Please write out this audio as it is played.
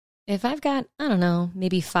If I've got, I don't know,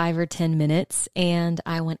 maybe 5 or 10 minutes and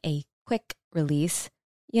I want a quick release,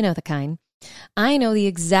 you know the kind, I know the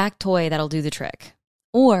exact toy that'll do the trick.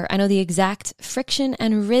 Or I know the exact friction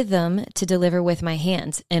and rhythm to deliver with my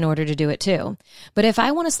hands in order to do it too. But if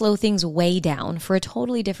I want to slow things way down for a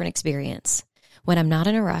totally different experience, when I'm not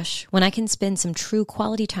in a rush, when I can spend some true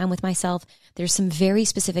quality time with myself, there's some very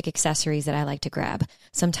specific accessories that I like to grab.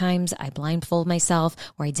 Sometimes I blindfold myself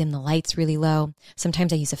or I dim the lights really low.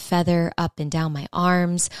 Sometimes I use a feather up and down my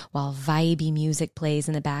arms while vibey music plays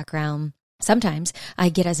in the background. Sometimes I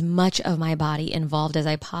get as much of my body involved as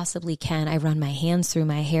I possibly can. I run my hands through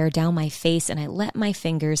my hair, down my face, and I let my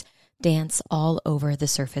fingers dance all over the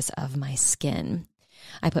surface of my skin.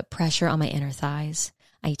 I put pressure on my inner thighs.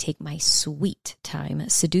 I take my sweet time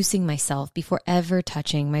seducing myself before ever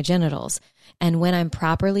touching my genitals. And when I'm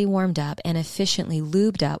properly warmed up and efficiently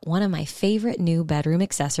lubed up, one of my favorite new bedroom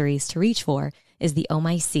accessories to reach for is the Oh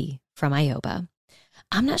My C from Ioba.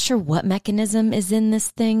 I'm not sure what mechanism is in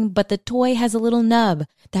this thing, but the toy has a little nub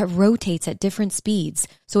that rotates at different speeds,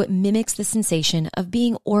 so it mimics the sensation of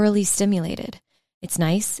being orally stimulated. It's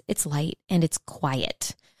nice, it's light, and it's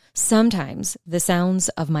quiet. Sometimes the sounds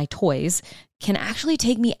of my toys can actually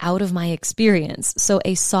take me out of my experience, so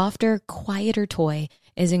a softer, quieter toy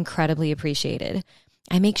is incredibly appreciated.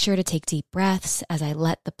 I make sure to take deep breaths as I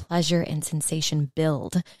let the pleasure and sensation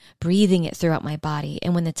build, breathing it throughout my body.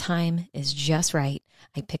 And when the time is just right,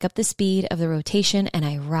 I pick up the speed of the rotation and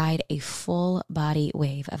I ride a full body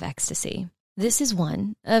wave of ecstasy. This is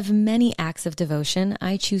one of many acts of devotion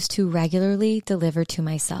I choose to regularly deliver to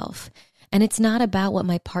myself. And it's not about what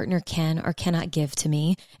my partner can or cannot give to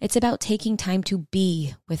me. It's about taking time to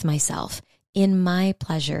be with myself in my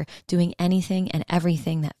pleasure, doing anything and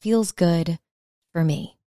everything that feels good for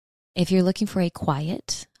me. If you're looking for a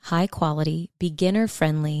quiet, high quality, beginner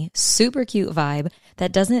friendly, super cute vibe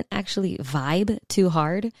that doesn't actually vibe too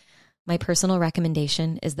hard, my personal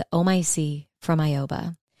recommendation is the Oh My C from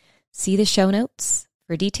Ioba. See the show notes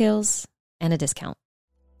for details and a discount.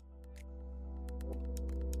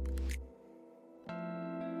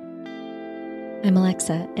 I'm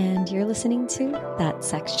Alexa, and you're listening to That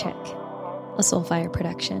Sex Check, a Soulfire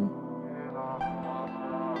production.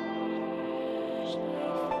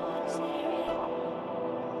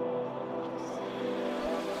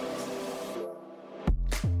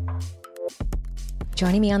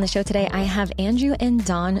 Joining me on the show today, I have Andrew and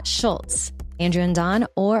Dawn Schultz. Andrew and Dawn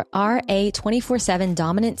are a 24/7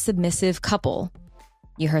 dominant submissive couple.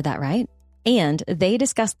 You heard that right. And they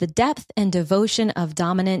discuss the depth and devotion of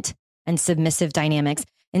dominant and submissive dynamics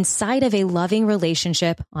inside of a loving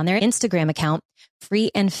relationship on their Instagram account,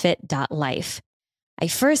 freeandfit.life. I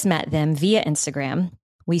first met them via Instagram.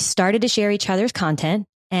 We started to share each other's content,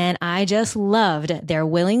 and I just loved their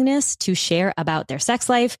willingness to share about their sex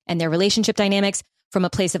life and their relationship dynamics from a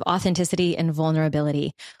place of authenticity and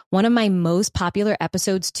vulnerability. One of my most popular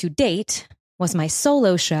episodes to date was my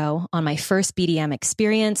solo show on my first BDM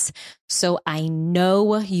experience. So I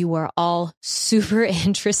know you are all super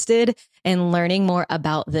interested in learning more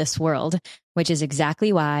about this world, which is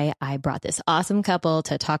exactly why I brought this awesome couple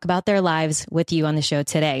to talk about their lives with you on the show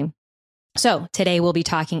today. So today we'll be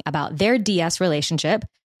talking about their DS relationship,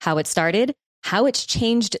 how it started, how it's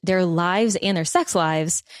changed their lives and their sex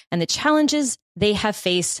lives, and the challenges they have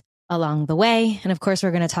faced along the way. And of course,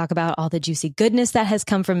 we're going to talk about all the juicy goodness that has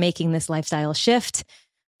come from making this lifestyle shift.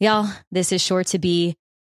 Y'all, this is sure to be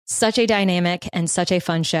such a dynamic and such a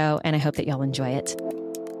fun show, and I hope that y'all enjoy it.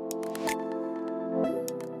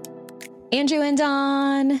 Andrew and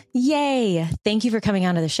Dawn, yay. Thank you for coming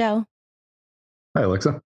on to the show. Hi,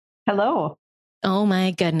 Alexa. Hello. Oh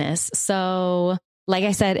my goodness. So like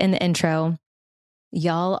I said in the intro,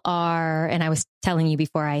 y'all are, and I was telling you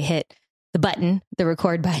before I hit the button, the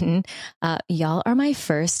record button, y'all are my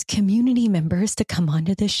first community members to come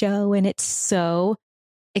onto the show. And it's so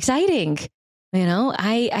exciting. You know,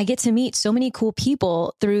 I get to meet so many cool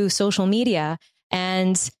people through social media,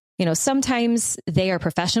 and, you know, sometimes they are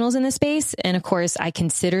professionals in the space. And of course, I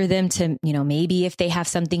consider them to, you know, maybe if they have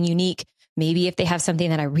something unique, maybe if they have something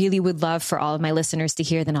that I really would love for all of my listeners to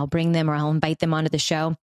hear, then I'll bring them or I'll invite them onto the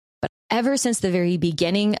show. But ever since the very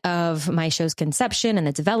beginning of my show's conception and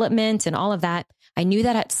the development and all of that, I knew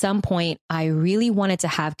that at some point I really wanted to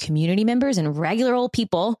have community members and regular old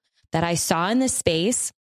people that I saw in this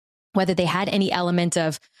space, whether they had any element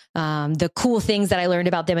of the cool things that I learned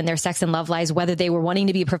about them and their sex and love lives, whether they were wanting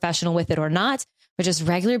to be a professional with it or not, but just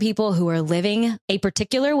regular people who are living a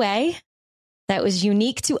particular way that was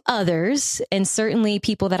unique to others, and certainly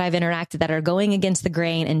people that I've interacted that are going against the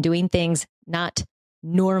grain and doing things not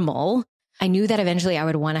normal. I knew that eventually I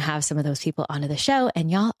would want to have some of those people onto the show, and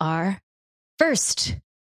y'all are first.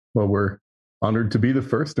 Well, we're honored to be the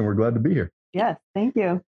first, and we're glad to be here. Yes, thank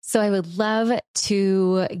you. So I would love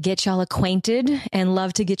to get y'all acquainted and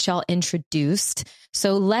love to get y'all introduced.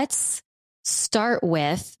 So let's start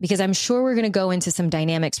with, because I'm sure we're going to go into some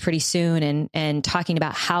dynamics pretty soon and talking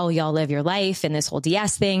about how y'all live your life and this whole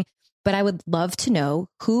DS thing. But I would love to know,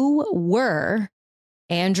 who were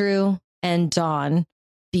Andrew and Dawn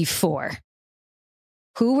before?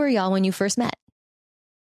 Who were y'all when you first met?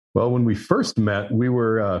 Well, when we first met, we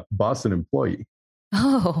were a Boston employee.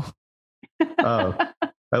 Oh.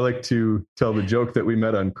 I like to tell the joke that we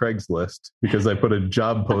met on Craigslist because I put a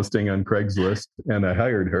job posting on Craigslist and I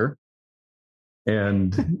hired her.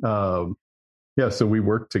 And so we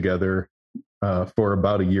worked together for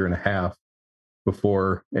about a year and a half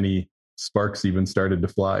before any sparks even started to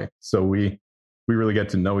fly. So we really got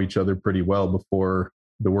to know each other pretty well before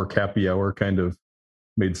the work happy hour kind of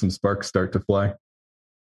made some sparks start to fly.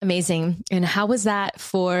 Amazing. And how was that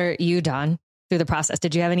for you, Dawn, through the process?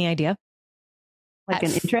 Did you have any idea? Like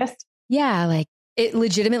an interest? Yeah, like it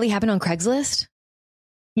legitimately happened on Craigslist?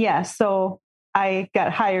 Yeah, so I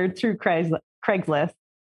got hired through Craigslist.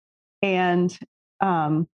 And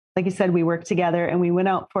like you said, we worked together and we went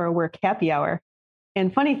out for a work happy hour.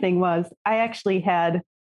 And funny thing was, I actually had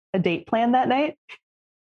a date planned that night.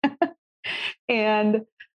 And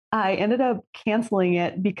I ended up canceling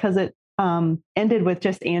it because it ended with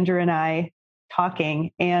just Andrew and I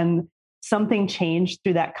talking, and something changed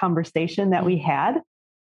through that conversation that we had.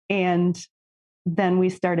 And then we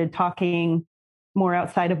started talking more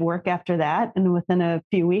outside of work after that. And within a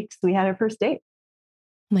few weeks, we had our first date.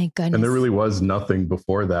 My goodness. And there really was nothing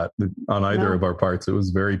before that on either of our parts. It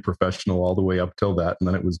was very professional all the way up till that. And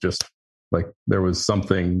then it was just like there was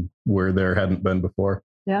something where there hadn't been before.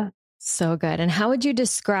 Yeah. So good. And how would you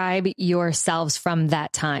describe yourselves from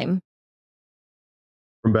that time?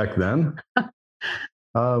 From back then?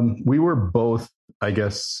 We were both, I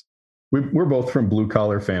guess, we're both from blue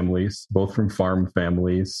collar families, both from farm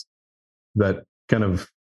families, that kind of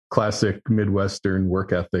classic Midwestern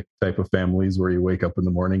work ethic type of families where you wake up in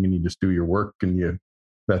the morning and you just do your work, and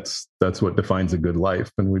that's what defines a good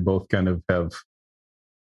life. And we both kind of have,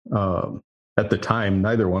 at the time,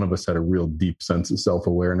 neither one of us had a real deep sense of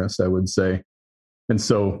self-awareness, I would say. And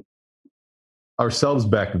so ourselves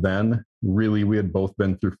back then, really, we had both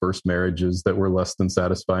been through first marriages that were less than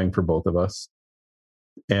satisfying for both of us.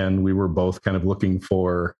 And we were both kind of looking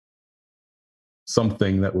for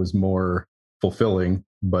something that was more fulfilling,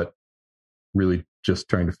 but really just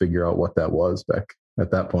trying to figure out what that was back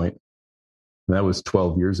at that point. And that was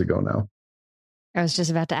 12 years ago now. I was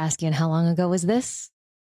just about to ask you, and how long ago was this?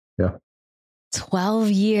 Yeah.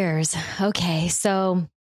 12 years. Okay. So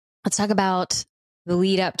let's talk about the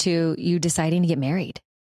lead up to you deciding to get married.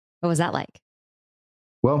 What was that like?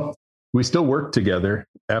 Well, we still worked together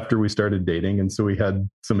after we started dating. And so we had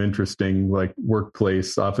some interesting like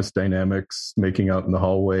workplace office dynamics, making out in the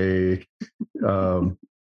hallway,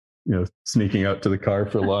 sneaking out to the car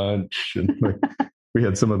for lunch. And we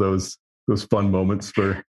had some of those fun moments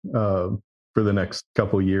for the next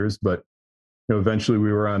couple of years. But eventually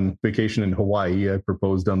we were on vacation in Hawaii. I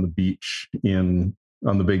proposed on the beach on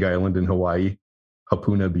the Big Island in Hawaii,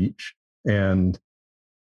 Hapuna Beach. And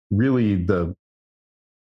really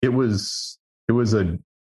it was a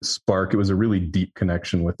spark. It was a really deep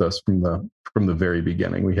connection with us from the very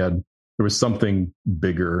beginning. There was something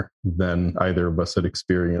bigger than either of us had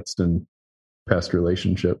experienced in past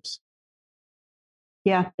relationships.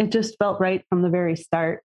 Yeah, it just felt right from the very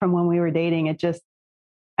start, from when we were dating.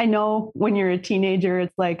 I know when you're a teenager,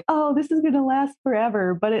 it's like, oh, this is going to last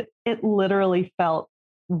forever. But it literally felt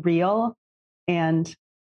real and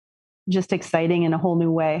just exciting in a whole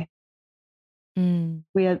new way. Mm.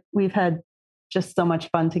 We've had just so much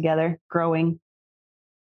fun together, growing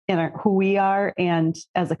in who we are and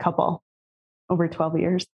as a couple over 12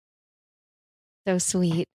 years. So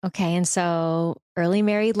sweet. Okay. And so early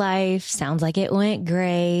married life sounds like it went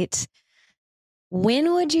great.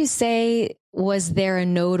 When would you say, was there a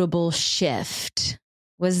notable shift?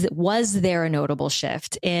 Was there a notable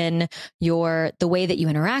shift in the way that you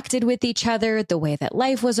interacted with each other, the way that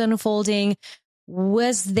life was unfolding?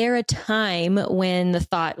 Was there a time when the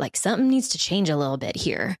thought, like, something needs to change a little bit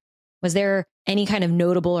here? Was there any kind of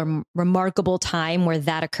notable or remarkable time where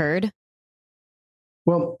that occurred?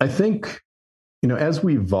 Well, I think, as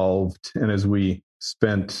we evolved and as we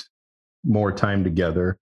spent more time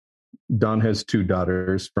together, Dawn has 2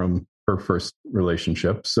 daughters from her first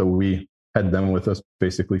relationship. So we had them with us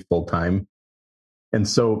basically full time. And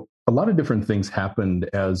so a lot of different things happened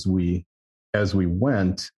as we as we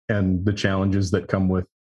went, and the challenges that come with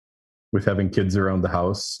having kids around the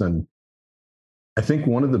house. And I think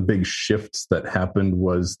one of the big shifts that happened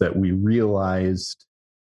was that we realized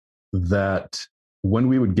that when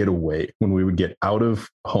we would get away, when we would get out of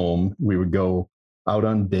home, we would go out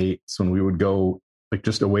on dates, when we would go like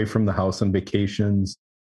just away from the house on vacations,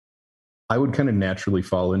 I would kind of naturally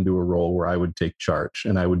fall into a role where I would take charge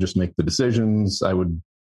and I would just make the decisions. I would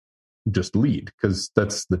just lead, because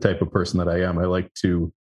that's the type of person that I am. I like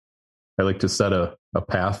to set a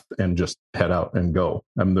path and just head out and go.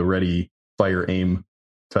 I'm the ready, fire, aim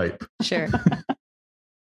type. Sure.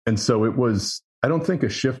 And so it was, I don't think a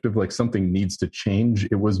shift of like something needs to change.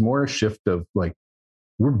 It was more a shift of like,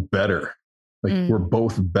 we're better. Like we're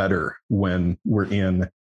both better when we're in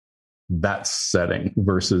that setting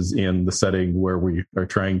versus in the setting where we are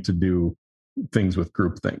trying to do things with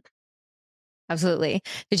groupthink. Absolutely.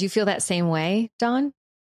 Did you feel that same way, Dawn?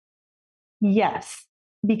 Yes,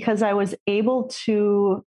 because I was able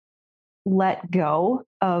to let go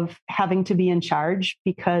of having to be in charge,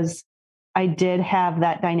 because I did have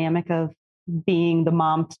that dynamic of being the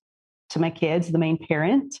mom to my kids, the main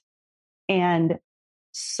parent. And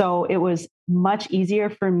so it was much easier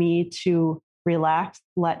for me to relax,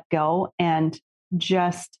 let go, and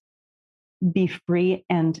just be free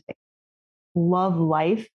and love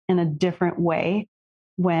life in a different way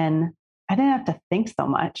when I didn't have to think so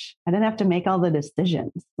much. I didn't have to make all the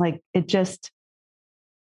decisions. Like it just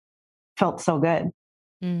felt so good.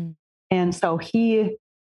 And so he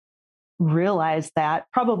realized that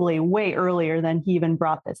probably way earlier than he even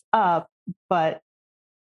brought this up, but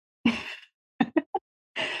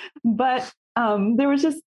there was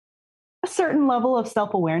just a certain level of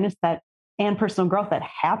self-awareness and personal growth that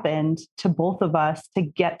happened to both of us to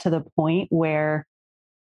get to the point where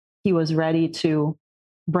he was ready to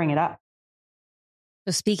bring it up.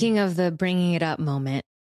 So speaking of the bringing it up moment,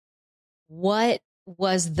 what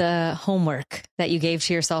was the homework that you gave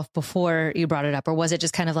to yourself before you brought it up? Or was it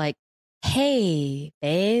just kind of like, hey,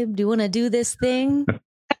 babe, do you want to do this thing?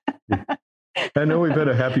 I know we've had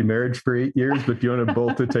a happy marriage for 8 years, but do you want to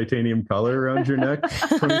bolt a titanium collar around your neck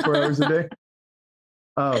 24 hours a day?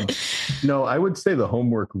 No, I would say the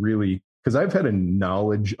homework really, because I've had a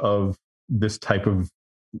knowledge of this type of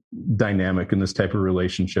dynamic and this type of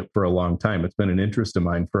relationship for a long time. It's been an interest of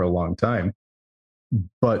mine for a long time.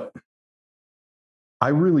 But I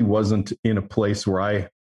really wasn't in a place where I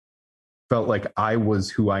felt like I was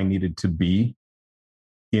who I needed to be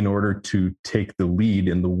in order to take the lead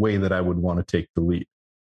in the way that I would want to take the lead.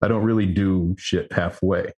 I don't really do shit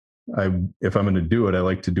halfway. If I'm going to do it, I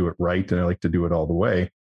like to do it right, and I like to do it all the way.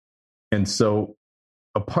 And so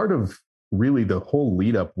a part of really the whole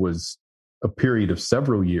lead up was a period of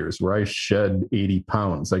several years where I shed 80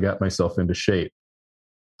 pounds. I got myself into shape.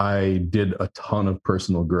 I did a ton of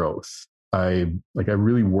personal growth. I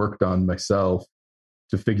really worked on myself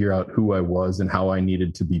to figure out who I was and how I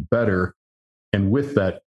needed to be better. And with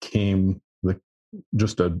that came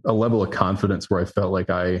just a level of confidence where I felt like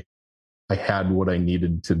I had what I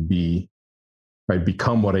needed to be. I'd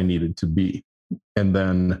become what I needed to be. And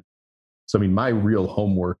then, so I mean, my real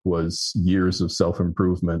homework was years of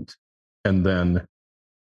self-improvement. And then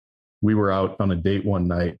we were out on a date one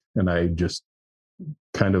night and I just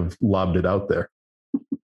kind of lobbed it out there.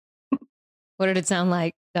 What did it sound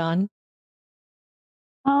like, Dawn?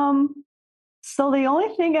 So the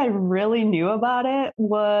only thing I really knew about it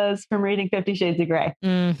was from reading 50 Shades of Grey.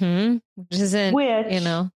 Mm-hmm. Which isn't,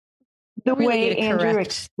 the really way Andrew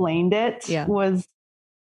explained it was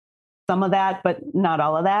some of that, but not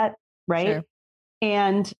all of that. Right. Sure.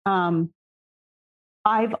 And,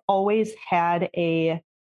 I've always had a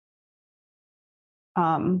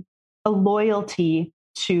loyalty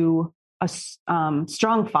to a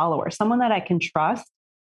strong follower, someone that I can trust.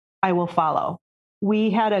 I will follow.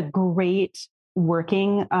 We had a great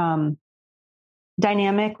working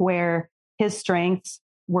dynamic where his strengths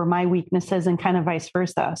were my weaknesses and kind of vice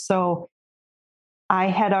versa. So I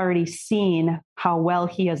had already seen how well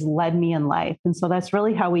he has led me in life. And so that's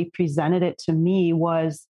really how he presented it to me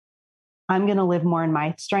was, I'm going to live more in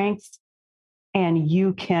my strengths and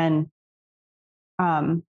you can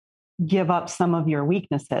give up some of your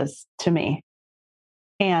weaknesses to me.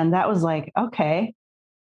 And that was like, okay,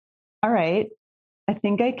 all right, I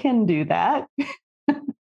think I can do that.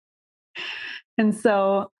 And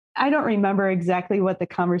so I don't remember exactly what the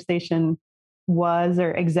conversation was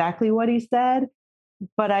or exactly what he said,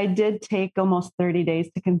 but I did take almost 30 days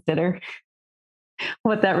to consider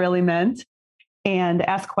what that really meant and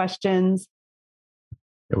ask questions.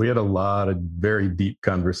 Yeah, we had a lot of very deep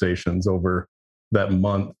conversations over that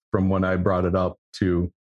month from when I brought it up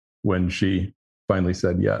to when she finally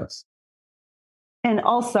said yes. And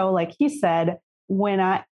also, like he said, when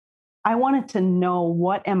I wanted to know,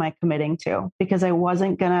 what am I committing to? Because I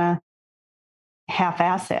wasn't going to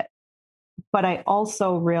half-ass it. But I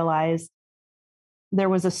also realized there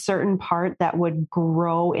was a certain part that would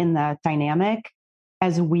grow in the dynamic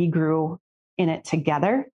as we grew in it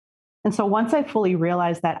together. And so once I fully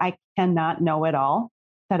realized that I cannot know it all,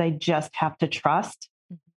 that I just have to trust,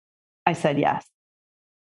 I said yes.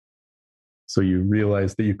 So you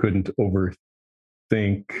realized that you couldn't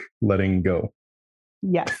overthink letting go.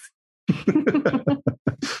 Yes.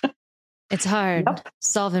 It's hard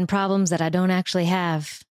solving problems that I don't actually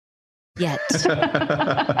have yet.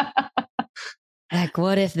 Like,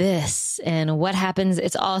 what if this, and what happens?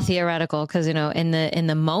 It's all theoretical because, in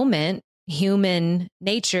the moment, human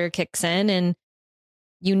nature kicks in and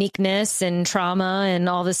uniqueness and trauma and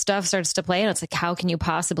all this stuff starts to play. And it's like, how can you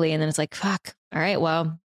possibly? And then it's like, fuck. All right,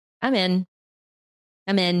 well, I'm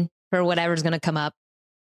in for whatever's going to come up.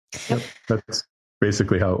 Yep, that's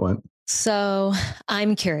basically how it went. So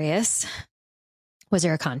I'm curious, was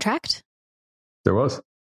there a contract? There was.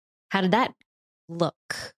 How did that look?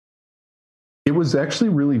 It was actually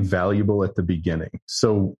really valuable at the beginning.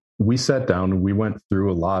 So we sat down and we went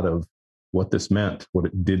through a lot of what this meant, what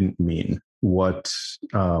it didn't mean, what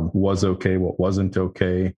was okay, what wasn't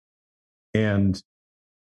okay. And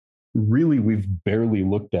really, we've barely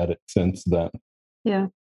looked at it since then. Yeah.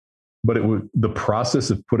 But the process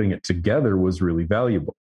of putting it together was really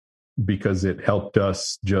valuable because it helped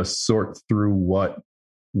us just sort through what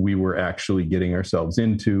we were actually getting ourselves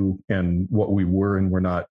into and what we were and were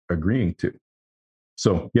not agreeing to.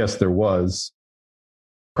 So yes, there was.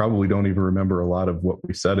 Probably don't even remember a lot of what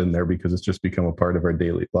we said in there because it's just become a part of our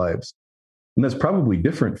daily lives. And that's probably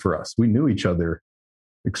different for us. We knew each other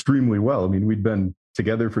extremely well. I mean, we'd been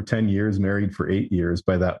together for 10 years, married for 8 years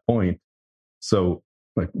by that point. So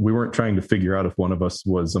like, we weren't trying to figure out if one of us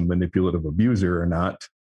was a manipulative abuser or not.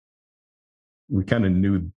 We kind of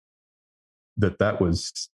knew that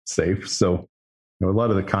was safe. So, a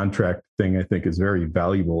lot of the contract thing, I think, is very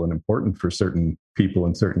valuable and important for certain people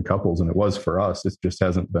and certain couples. And it was for us. It just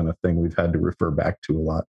hasn't been a thing we've had to refer back to a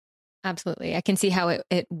lot. Absolutely. I can see how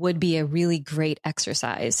it would be a really great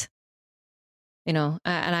exercise. And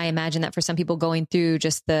I imagine that for some people going through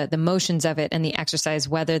just the motions of it and the exercise,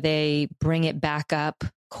 whether they bring it back up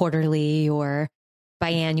quarterly or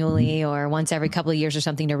biannually or once every couple of years or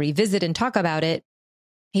something to revisit and talk about it,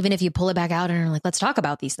 even if you pull it back out and are like, let's talk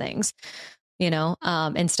about these things,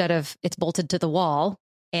 instead of it's bolted to the wall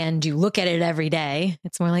and you look at it every day,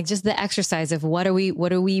 it's more like just the exercise of what are we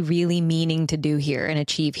really meaning to do here and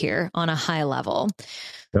achieve here on a high level.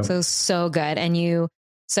 Yep. So good. And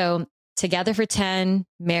so together for 10,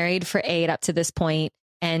 married for 8 up to this point.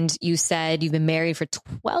 And you said you've been married for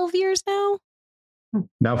 12 years now?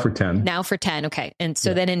 Now for 10. Okay. And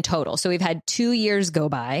so then in total, so we've had 2 years go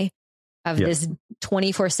by of this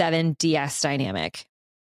 24/7 DS dynamic.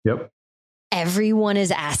 Yep. Everyone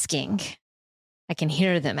is asking. I can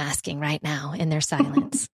hear them asking right now in their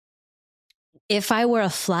silence. If I were a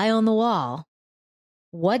fly on the wall,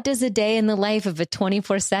 what does a day in the life of a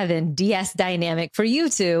 24/7 DS dynamic for you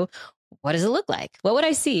two? What does it look like? What would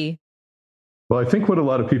I see? Well, I think what a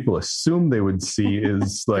lot of people assume they would see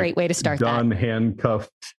is like great way to start Dawn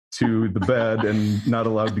handcuffed to the bed and not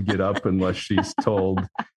allowed to get up unless she's told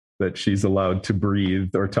that she's allowed to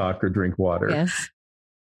breathe or talk or drink water. Yes.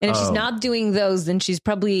 And if she's not doing those, then she's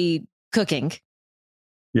probably cooking.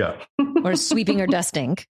 Yeah. Or sweeping or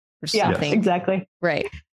dusting or something. Yeah, exactly. Right.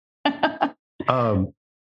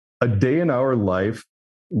 A day in our life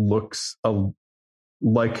looks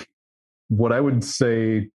like what I would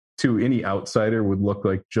say to any outsider would look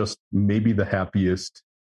like just maybe the happiest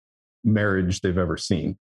marriage they've ever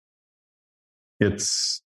seen.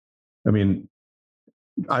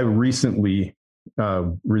 I recently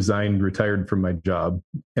retired from my job.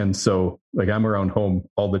 And so like I'm around home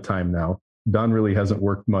all the time now. Dawn really hasn't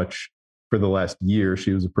worked much for the last year.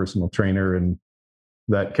 She was a personal trainer and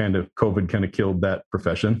that kind of COVID kind of killed that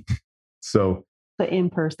profession. So the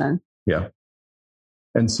in-person. Yeah.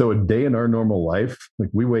 And so a day in our normal life, like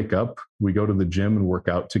we wake up, we go to the gym and work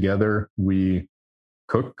out together. We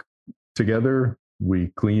cook together. We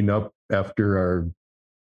clean up after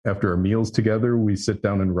our meals together. We sit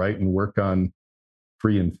down and write and work on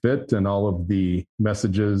Free and Fit and all of the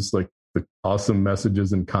messages, like the awesome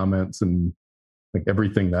messages and comments and like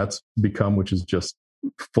everything that's become, which is just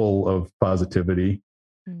full of positivity.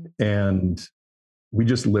 And we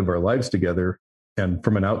just live our lives together. And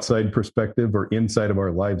from an outside perspective or inside of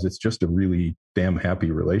our lives, it's just a really damn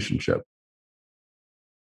happy relationship.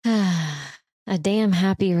 I A damn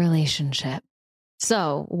happy relationship.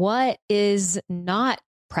 So what is not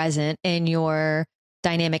present in your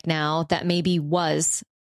dynamic now that maybe was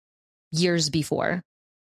years before?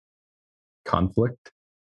 Conflict.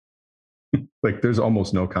 Like there's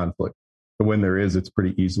almost no conflict. But when there is, it's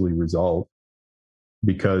pretty easily resolved,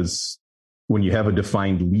 because when you have a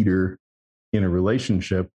defined leader in a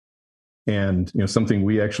relationship, and something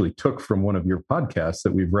we actually took from one of your podcasts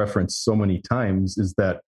that we've referenced so many times is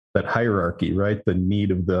that hierarchy, right? The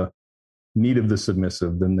need of the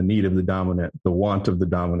submissive, then the need of the dominant, the want of the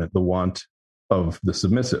dominant, the want of the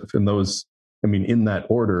submissive. And those, in that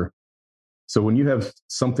order. So when you have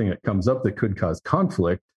something that comes up that could cause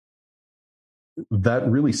conflict, that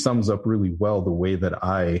really sums up really well the way that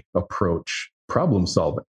I approach problem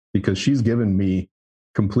solving, because she's given me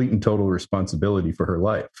complete and total responsibility for her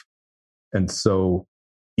life. And so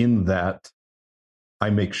in that, I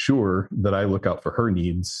make sure that I look out for her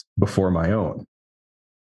needs before my own.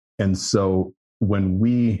 And so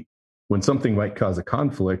when something might cause a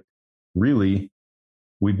conflict, really,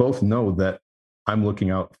 we both know that I'm looking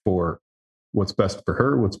out for what's best for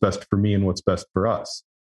her, what's best for me, and what's best for us.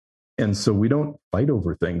 And so we don't fight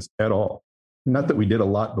over things at all. Not that we did a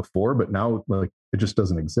lot before, but now it just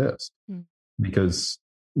doesn't exist, because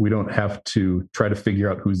we don't have to try to figure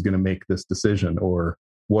out who's going to make this decision or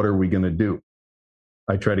what are we going to do.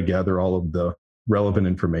 I try to gather all of the relevant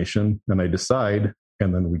information and I decide,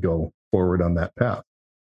 and then we go forward on that path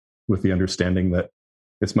with the understanding that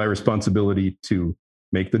it's my responsibility to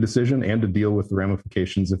make the decision and to deal with the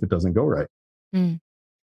ramifications if it doesn't go right.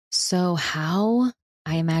 So how,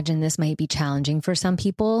 I imagine this might be challenging for some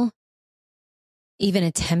people, even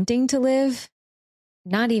attempting to live,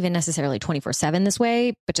 not even necessarily 24/7 this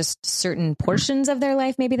way, but just certain portions of their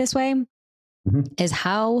life maybe this way, is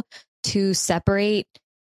how to separate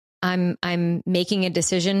I'm making a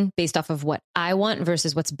decision based off of what I want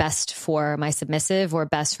versus what's best for my submissive or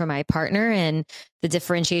best for my partner, and the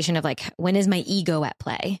differentiation of when is my ego at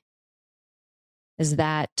play? Is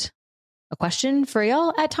that a question for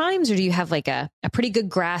y'all at times, or do you have a pretty good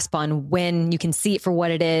grasp on when you can see it for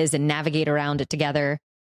what it is and navigate around it together?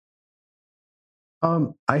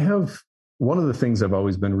 I have one of the things I've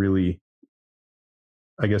always been really,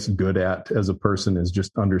 I guess, good at as a person is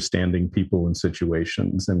just understanding people and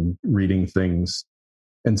situations and reading things.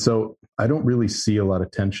 And so I don't really see a lot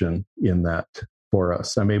of tension in that for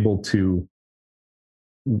us.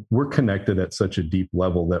 We're connected at such a deep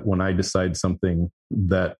level that when I decide something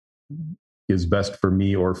that is best for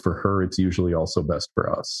me or for her, it's usually also best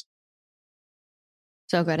for us.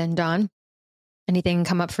 So good. And Dawn, anything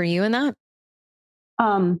come up for you in that?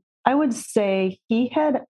 I would say he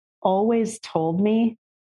had always told me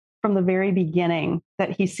from the very beginning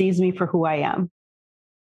that he sees me for who I am.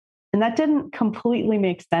 And that didn't completely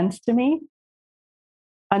make sense to me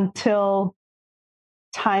until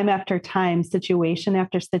time after time, situation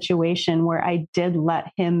after situation, where I did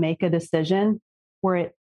let him make a decision where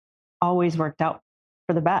it always worked out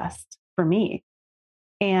for the best for me.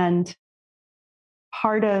 And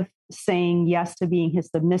part of saying yes to being his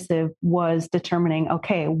submissive was determining,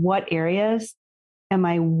 okay, what areas am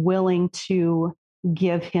I willing to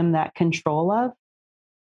give him that control of?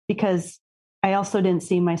 Because I also didn't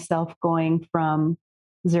see myself going from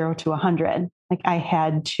 0 to 100. I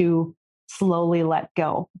had to slowly let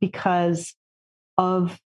go because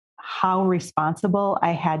of how responsible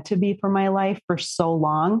I had to be for my life for so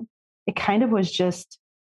long. It kind of was just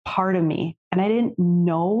part of me. And I didn't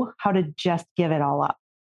know how to just give it all up.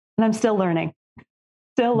 And I'm still learning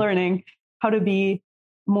how to be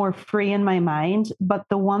more free in my mind. But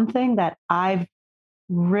the one thing that I've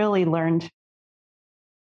really learned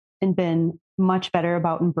and been much better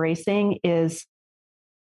about embracing is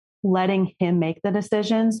letting him make the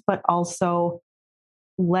decisions, but also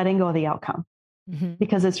letting go of the outcome.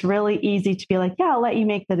 Because it's really easy to be like, yeah, I'll let you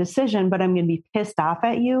make the decision, but I'm going to be pissed off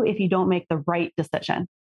at you if you don't make the right decision.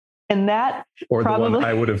 And that or the one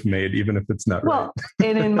I would have made, even if it's not right.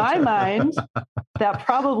 And in my mind, that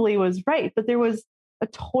probably was right. But there was a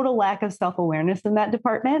total lack of self-awareness in that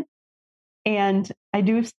department. And I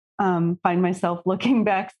do find myself looking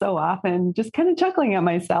back so often, just kind of chuckling at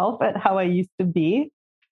myself at how I used to be.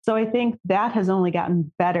 So I think that has only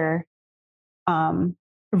gotten better,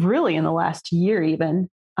 really in the last year, even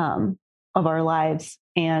of our lives.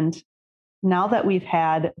 And now that we've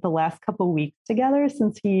had the last couple of weeks together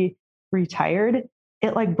since he retired,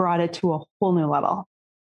 it brought it to a whole new level,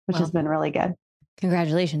 which has been really good.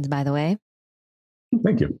 Congratulations, by the way.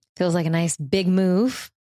 Thank you. Feels like a nice big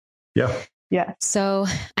move. Yeah. Yeah. So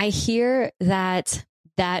I hear that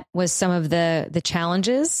was some of the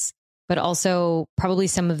challenges but also probably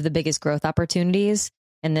some of the biggest growth opportunities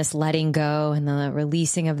and this letting go and the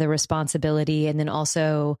releasing of the responsibility. And then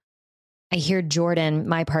also I hear Jordan,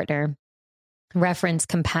 my partner, reference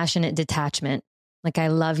compassionate detachment. Like, I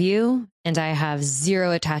love you and I have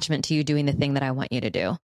zero attachment to you doing the thing that I want you to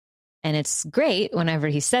do. And it's great whenever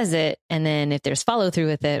he says it. And then if there's follow through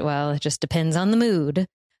with it, well, it just depends on the mood,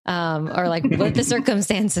 or like what the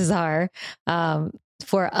circumstances are.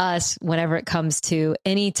 For us, whenever it comes to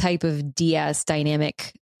any type of DS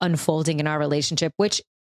dynamic unfolding in our relationship, which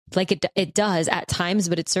like it does at times,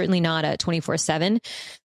 but it's certainly not a 24/7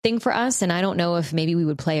 thing for us. And I don't know if maybe we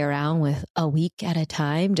would play around with a week at a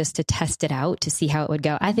time just to test it out to see how it would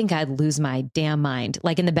go. I think I'd lose my damn mind,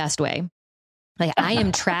 like in the best way. Like, I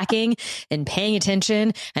am tracking and paying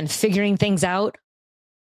attention and figuring things out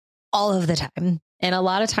all of the time. And a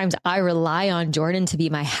lot of times I rely on Jordan to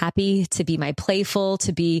be my happy, to be my playful,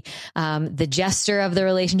 to be the jester of the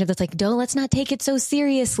relationship that's like, no, let's not take it so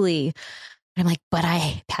seriously. And I'm like, but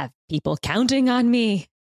I have people counting on me.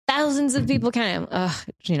 Thousands of people counting. I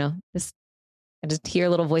just hear a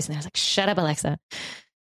little voice in there. I was like, shut up, Alexa.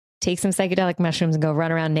 Take some psychedelic mushrooms and go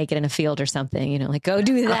run around naked in a field or something, like go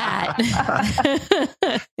do that.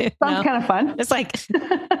 Sounds kind of fun. It's like,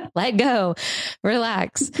 let go,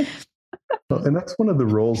 relax. Well, and that's one of the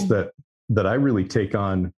roles that I really take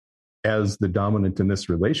on as the dominant in this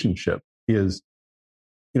relationship is,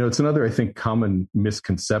 it's another, I think, common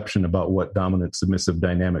misconception about what dominant submissive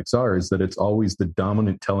dynamics are, is that it's always the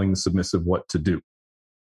dominant telling the submissive what to do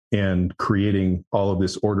and creating all of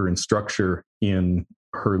this order and structure in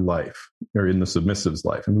her life or in the submissive's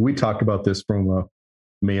life. I mean, we talk about this from a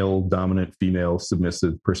male dominant, female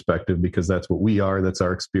submissive perspective, because that's what we are. That's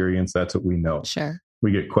our experience. That's what we know. Sure.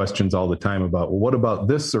 We get questions all the time about, well, what about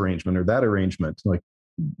this arrangement or that arrangement? Like,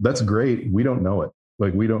 that's great. We don't know it.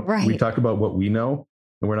 Like, we talk about what we know,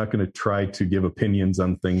 and we're not going to try to give opinions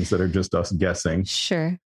on things that are just us guessing.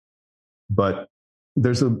 Sure. But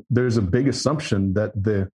there's a big assumption that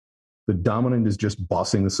the dominant is just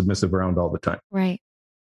bossing the submissive around all the time. Right.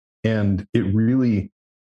 And it really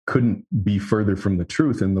couldn't be further from the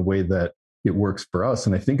truth in the way that it works for us.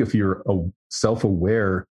 And I think if you're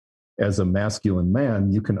self-aware as a masculine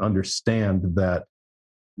man, you can understand that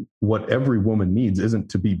what every woman needs isn't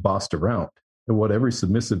to be bossed around. And what every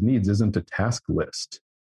submissive needs isn't a task list.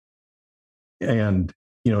 And,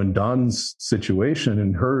 in Dawn's situation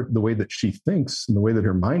and the way that she thinks and the way that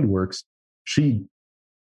her mind works, she's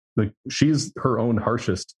her own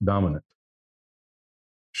harshest dominant.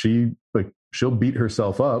 She'll beat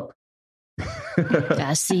herself up.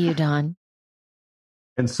 I see you, Dawn.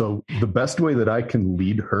 And so the best way that I can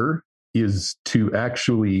lead her is to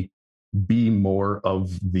actually lead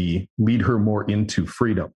her more into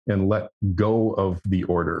freedom and let go of the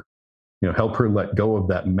order, help her let go of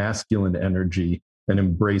that masculine energy and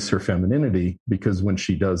embrace her femininity. Because when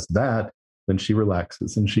she does that, then she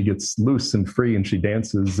relaxes and she gets loose and free and she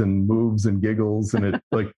dances and moves and giggles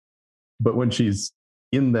but when she's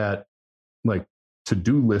in that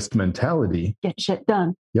to-do list mentality, get shit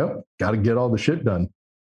done. Yep. Got to get all the shit done.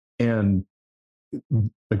 And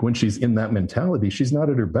when she's in that mentality, she's not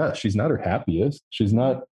at her best. She's not her happiest. She's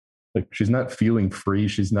not feeling free.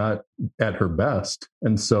 She's not at her best.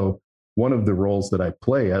 And so one of the roles that I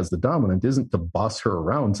play as the dominant isn't to boss her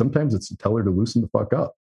around. Sometimes it's to tell her to loosen the fuck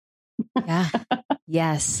up. Yeah.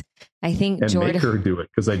 Yes. I think Jordan, make her do it,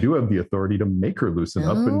 because I do have the authority to make her loosen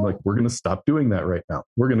up. And we're going to stop doing that right now.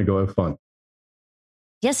 We're going to go have fun.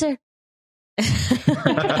 Yes, sir.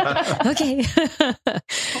 Okay.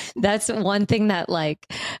 That's one thing that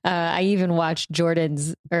I even watched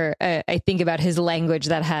Jordan's, or I think about his language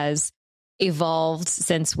that has evolved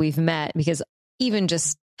since we've met, because even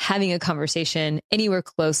just having a conversation anywhere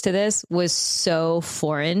close to this was so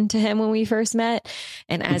foreign to him when we first met.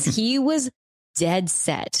 And as he was dead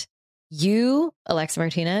set, Alexa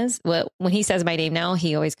Martinez, when he says my name now,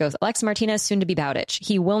 he always goes, Alexa Martinez, soon to be Bowditch.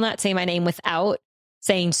 He will not say my name without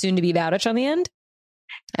saying soon to be Bowditch on the end.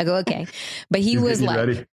 I go, okay. But he was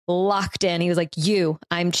ready? Locked in. He was like,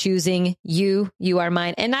 I'm choosing you. You are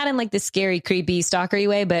mine. And not in the scary, creepy, stalkery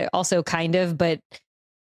way, but also kind of, but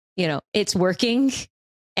it's working.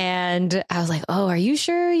 And I was like, oh, are you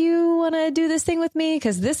sure you want to do this thing with me?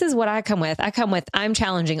 Because this is what I come with. I'm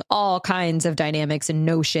challenging all kinds of dynamics and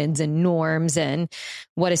notions and norms and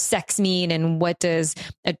what does sex mean and what does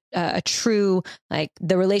a true,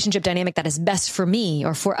 the relationship dynamic that is best for me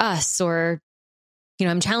or for us, or,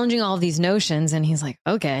 I'm challenging all of these notions. And he's like,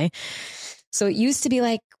 okay. So it used to be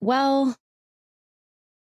well,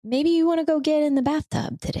 maybe you want to go get in the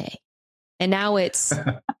bathtub today. And now it's,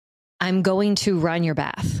 I'm going to run your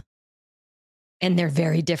bath. And they're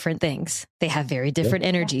very different things. They have very different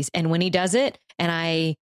energies. And when he does it and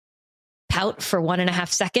I pout for 1.5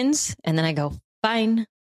 seconds and then I go, fine.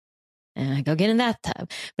 And I go get in the bathtub.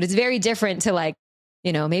 But it's very different to like,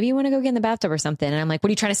 maybe you want to go get in the bathtub or something. And I'm like, what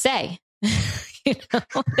are you trying to say?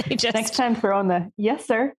 They just, next time throw on the, yes,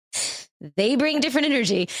 sir. They bring different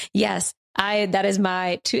energy. Yes. That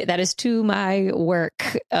is to my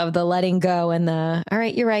work of the letting go and the, all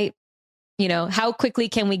right, you're right. How quickly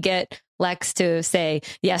can we get Lex to say,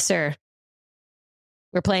 yes, sir,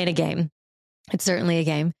 we're playing a game. It's certainly a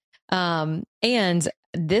game. And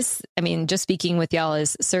this, just speaking with y'all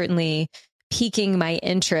is certainly piquing my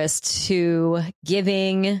interest to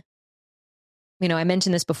giving, I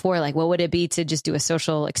mentioned this before, like, what would it be to just do a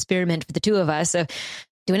social experiment for the two of us of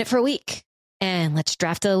doing it for a week and let's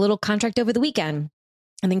draft a little contract over the weekend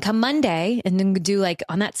and then come Monday and then do like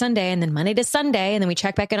on that Sunday and then Monday to Sunday. And then we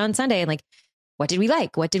check back in on Sunday and like, what did we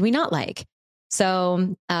like? What did we not like?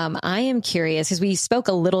 So I am curious because we spoke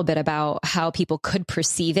a little bit about how people could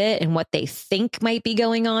perceive it and what they think might be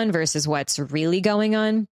going on versus what's really going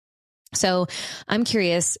on. So I'm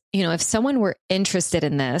curious, if someone were interested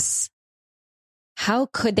in this, how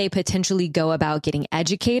could they potentially go about getting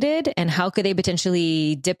educated and how could they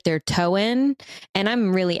potentially dip their toe in? And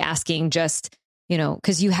I'm really asking just,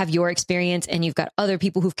 because you have your experience and you've got other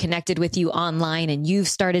people who've connected with you online and you've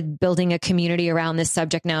started building a community around this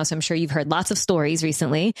subject now. So I'm sure you've heard lots of stories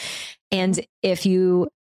recently. And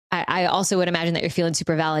I also would imagine that you're feeling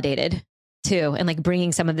super validated too. And like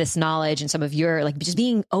bringing some of this knowledge and some of your, like just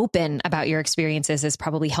being open about your experiences is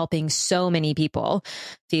probably helping so many people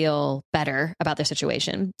feel better about their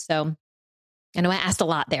situation. So I know I asked a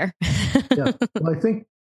lot there. Yeah. Well, I think,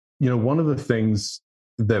 one of the things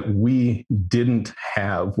that we didn't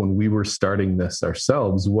have when we were starting this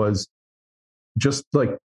ourselves was just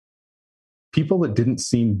like people that didn't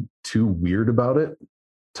seem too weird about it,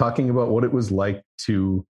 talking about what it was like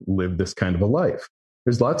to live this kind of a life.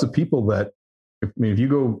 There's lots of people that, if you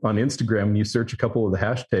go on Instagram and you search a couple of the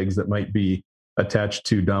hashtags that might be attached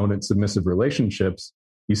to dominant submissive relationships,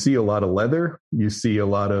 you see a lot of leather, you see a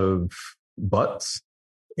lot of butts,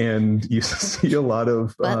 and you see a lot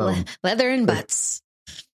of leather and butts.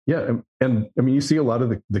 Yeah. And you see a lot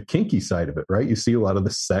of the kinky side of it, right? You see a lot of the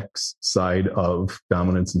sex side of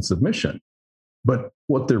dominance and submission. But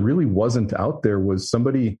what there really wasn't out there was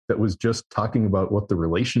somebody that was just talking about what the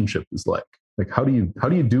relationship is like. Like, how do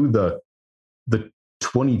you do the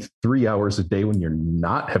 23 hours a day when you're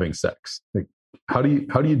not having sex? Like, how do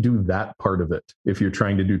you do that part of it if you're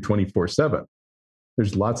trying to do 24/7?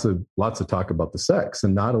 There's lots of talk about the sex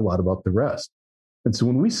and not a lot about the rest. And so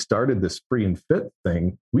when we started this Free and Fit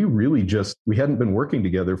thing, we hadn't been working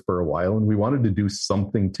together for a while and we wanted to do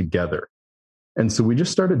something together. And so we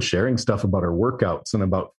just started sharing stuff about our workouts and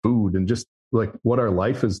about food and just like what our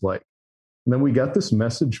life is like. And then we got this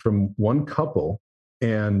message from one couple,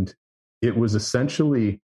 and it was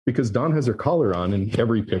essentially because Dawn has her collar on in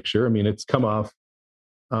every picture. It's come off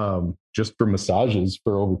just for massages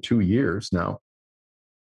for over 2 years now.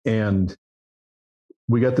 And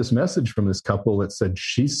we got this message from this couple that said,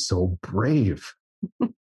 she's so brave.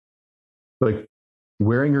 Like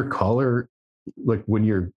wearing her collar, like when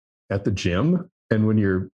you're at the gym and when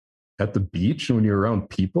you're at the beach and when you're around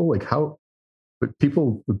people, but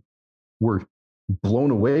people were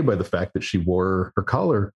blown away by the fact that she wore her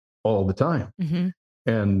collar all the time. Mm-hmm.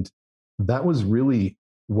 And that was really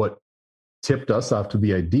what tipped us off to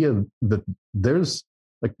the idea that there's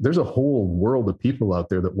a whole world of people out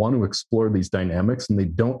there that want to explore these dynamics and they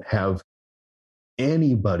don't have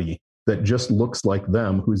anybody that just looks like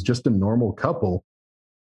them, who's just a normal couple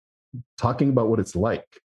talking about what it's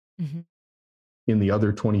like mm-hmm. in the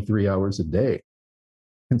other 23 hours a day.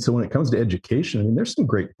 And so when it comes to education, there's some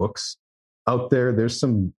great books out there. There's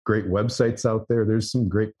some great websites out there. There's some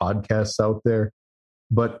great podcasts out there,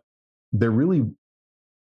 but there really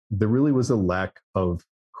was a lack of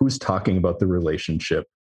who's talking about the relationship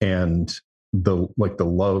and the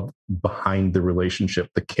love behind the relationship,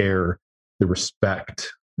 the care, the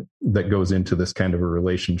respect that goes into this kind of a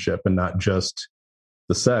relationship, and not just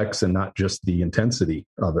the sex and not just the intensity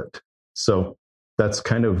of it. So that's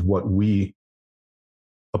kind of what we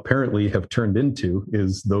apparently have turned into,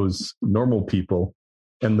 is those normal people.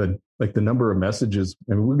 And the number of messages,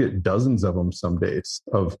 we'll get dozens of them some days,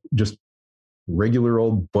 of just regular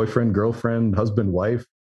old boyfriend, girlfriend, husband, wife,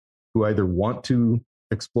 who either want to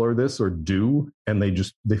explore this or do, and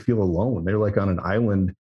they feel alone. They're like on an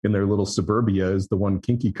island in their little suburbia as the one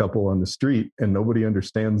kinky couple on the street, and nobody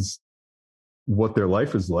understands what their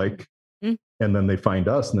life is like. And then they find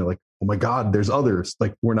us and they're like, oh my God, there's others.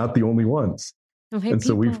 Like, we're not the only ones. And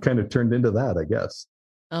so we've kind of turned into that, I guess.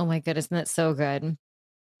 Oh my goodness, isn't that so good?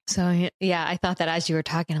 So yeah, I thought that as you were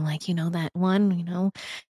talking, I'm like, that one,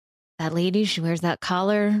 that lady, she wears that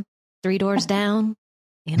collar 3 doors down.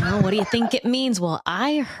 What do you think it means? Well,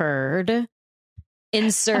 I heard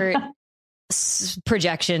insert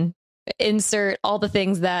projection, insert all the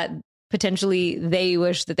things that potentially they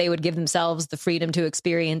wish that they would give themselves the freedom to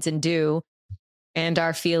experience and do, and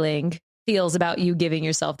our feels about you giving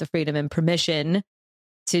yourself the freedom and permission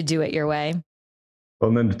to do it your way. Well,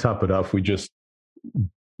 and then to top it off, we just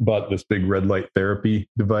bought this big red light therapy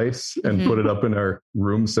device and put it up in our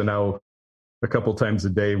room. So now a couple times a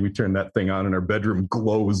day, we turn that thing on and our bedroom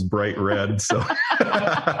glows bright red. So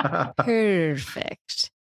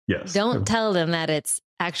perfect. Yes. Don't tell them that it's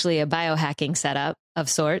actually a biohacking setup of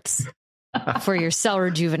sorts for your cell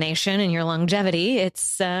rejuvenation and your longevity.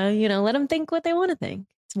 It's, let them think what they want to think.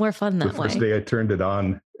 It's more fun that way. The first day I turned it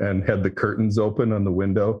on and had the curtains open on the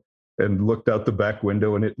window and looked out the back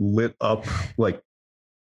window, and it lit up like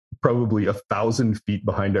probably 1,000 feet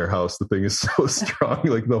behind our house. The thing is so strong.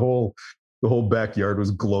 Like the whole backyard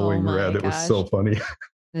was glowing red. It was so funny.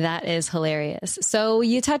 That is hilarious. So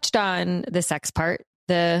you touched on the sex part,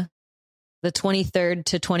 the 23rd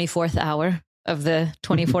to 24th hour of the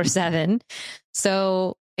 24/7.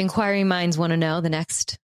 So inquiring minds want to know the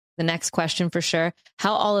next question for sure,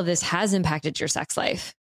 how all of this has impacted your sex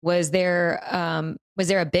life. Was there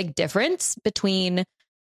a big difference between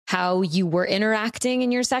how you were interacting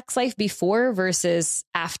in your sex life before versus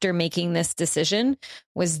after making this decision?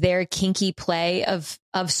 Was there kinky play of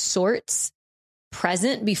sorts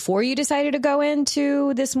present before you decided to go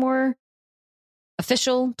into this more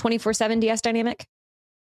official 24/7 DS dynamic?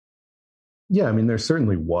 Yeah, I mean, there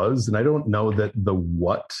certainly was. And I don't know that the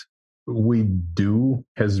what we do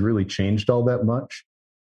has really changed all that much.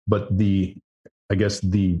 But the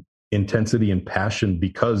intensity and passion,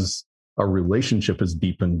 because our relationship has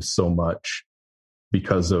deepened so much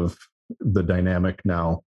because of the dynamic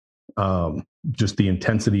now, just the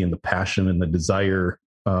intensity and the passion and the desire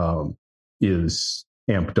is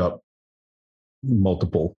amped up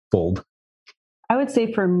multiple fold. I would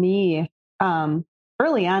say for me,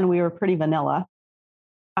 early on, we were pretty vanilla.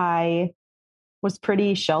 I was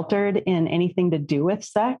pretty sheltered in anything to do with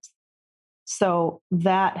sex. So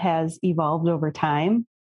that has evolved over time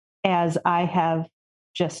as I have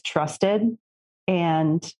just trusted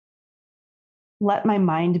and let my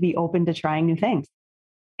mind be open to trying new things.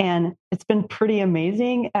 And it's been pretty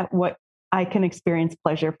amazing at what I can experience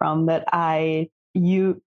pleasure from. If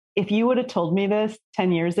you would have told me this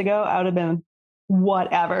 10 years ago, I would have been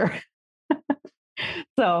whatever.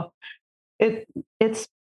 So it's,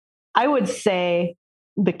 I would say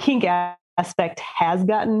the kink aspect has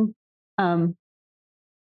gotten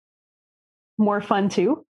more fun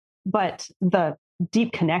too, but the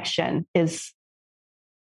deep connection is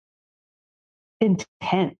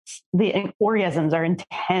intense. The orgasms are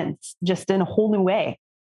intense, just in a whole new way.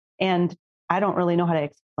 And I don't really know how to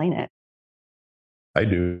explain it. I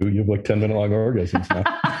do. You have like 10-minute long orgasms now.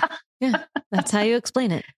 Yeah, that's how you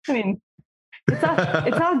explain it. I mean,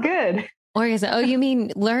 it's all good. Orgasm. Oh, you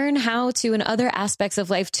mean learn how to, in other aspects of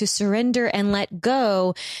life, to surrender and let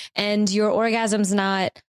go. And your orgasm's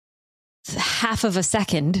not half of a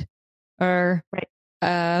second or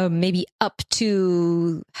maybe up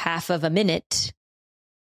to half of a minute.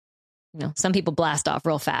 Some people blast off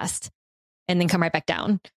real fast and then come right back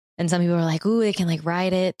down. And some people are like, ooh, they can like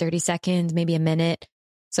ride it 30 seconds, maybe a minute.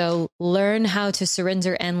 So learn how to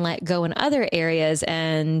surrender and let go in other areas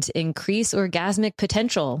and increase orgasmic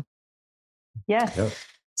potential. Yes. Yep.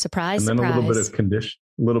 Surprise, and then surprise. a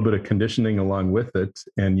little bit of conditioning along with it,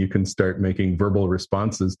 and you can start making verbal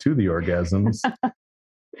responses to the orgasms.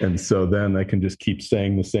 And so then I can just keep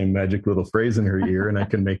saying the same magic little phrase in her ear, and I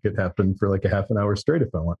can make it happen for like a half an hour straight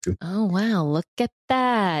if I want to. Oh, wow. Look at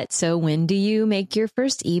that. So when do you make your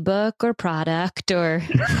first ebook or product or...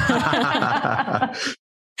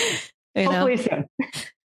 Hopefully soon.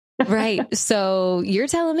 Right. So you're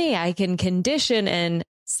telling me I can condition and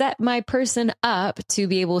set my person up to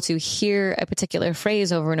be able to hear a particular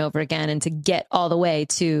phrase over and over again and to get all the way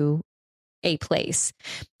to a place.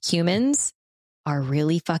 Humans are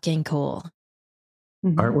really fucking cool.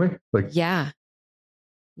 Aren't we? Yeah.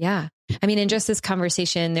 I mean, in just this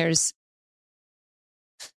conversation, well,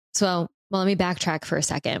 let me backtrack for a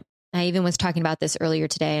second. I even was talking about this earlier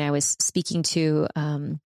today, and I was speaking to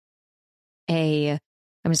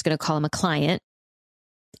I'm just going to call him a client,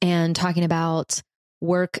 and talking about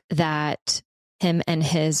work that him and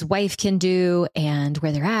his wife can do and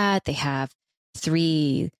where they're at. They have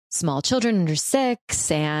 3 small children under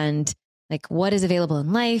 6, and like what is available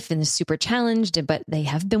in life and is super challenged, but they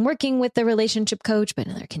have been working with the relationship coach, but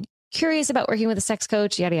they're curious about working with a sex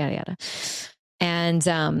coach, yada, yada, yada. And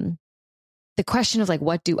the question of like,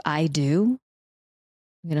 what do I do?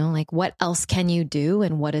 You know, like what else can you do?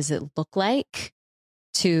 And what does it look like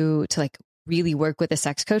to like really work with a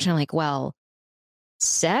sex coach? And I'm like, well,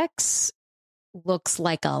 sex looks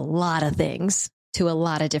like a lot of things to a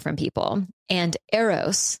lot of different people, and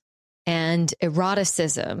eros and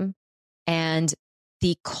eroticism and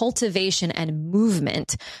the cultivation and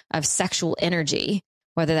movement of sexual energy,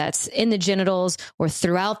 whether that's in the genitals or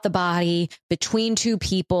throughout the body, between two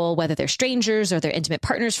people, whether they're strangers or they're intimate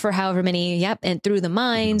partners for however many, and through the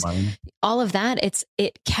mind, all of that,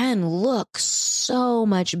 it can look so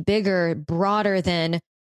much bigger, broader than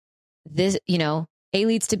this, you know, A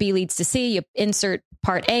leads to B leads to C, you insert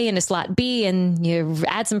part A into slot B and you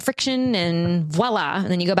add some friction and voila, and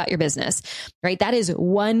then you go about your business, right? That is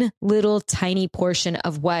one little tiny portion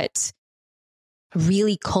of what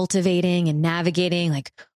really cultivating and navigating,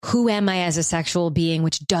 like, who am I as a sexual being,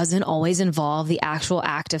 which doesn't always involve the actual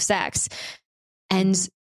act of sex. And,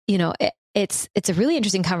 you know, it's a really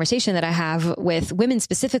interesting conversation that I have with women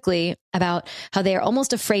specifically about how they are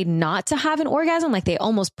almost afraid not to have an orgasm. Like they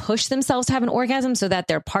almost push themselves to have an orgasm so that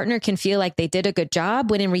their partner can feel like they did a good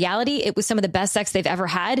job, when in reality, it was some of the best sex they've ever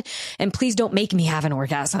had. And please don't make me have an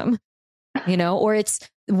orgasm, you know, or it's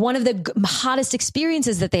one of the hottest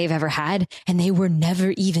experiences that they've ever had, and they were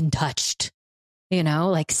never even touched. You know,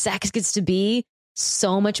 like sex gets to be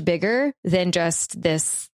so much bigger than just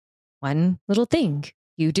this one little thing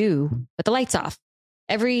you do with the lights off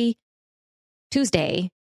every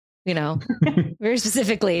Tuesday, you know, very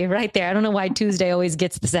specifically right there. I don't know why Tuesday always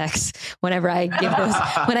gets the sex whenever I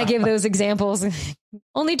give those examples.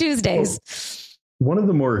 Only Tuesdays. One of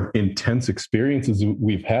the more intense experiences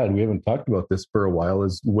we've had, we haven't talked about this for a while,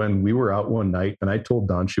 is when we were out one night and I told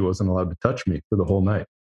Dawn she wasn't allowed to touch me for the whole night.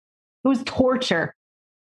 It was torture.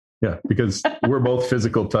 Yeah, because we're both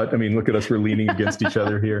physical touch. I mean, look at us. We're leaning against each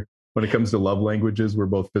other here. When it comes to love languages, we're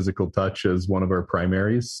both physical touch as one of our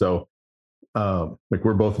primaries. So like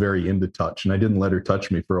we're both very into touch. And I didn't let her touch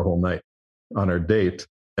me for a whole night on our date.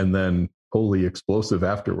 And then wholly explosive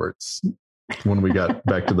afterwards when we got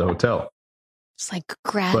back to the hotel. Just like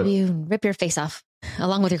grab you and rip your face off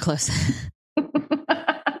along with your clothes.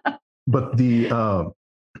 But the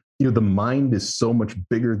the mind is so much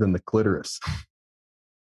bigger than the clitoris. Do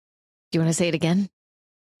you want to say it again?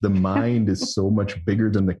 The mind is so much bigger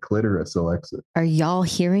than the clitoris, Alexa. Are y'all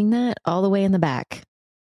hearing that all the way in the back?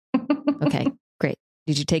 Okay, great.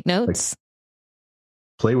 Did you take notes?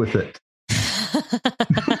 Like, play with it.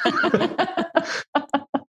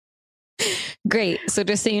 Great. So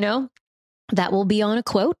just so you know, that will be on a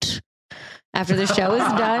quote after the show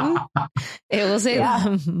is done. It will say,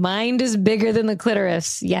 mind is bigger than the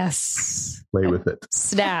clitoris. Yes. Play with it.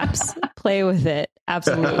 Snaps. Play with it.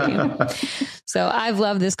 Absolutely. So I've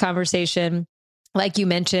loved this conversation. Like you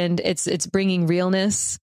mentioned, it's bringing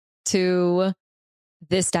realness to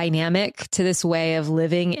this dynamic, to this way of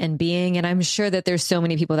living and being. And I'm sure that there's so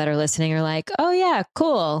many people that are listening are like, oh yeah,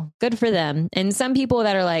 cool. Good for them. And some people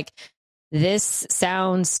that are like, this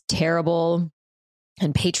sounds terrible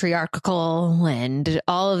and patriarchal and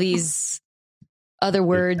all of these other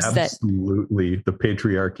words. Absolutely. The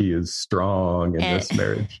patriarchy is strong in this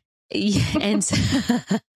marriage. And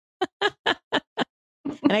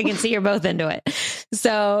and I can see you're both into it.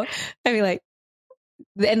 So, I mean, like,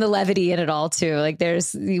 and the levity in it all too. Like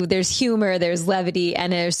there's humor, there's levity,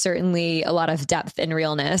 and there's certainly a lot of depth and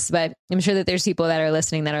realness. But I'm sure that there's people that are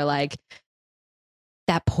listening that are like,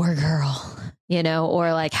 that poor girl, you know,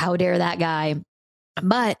 or like, how dare that guy?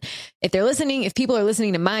 But if people are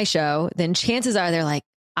listening to my show, then chances are they're like,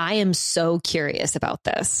 I am so curious about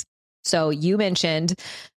this. So you mentioned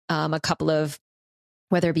a couple of,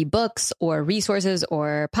 whether it be books or resources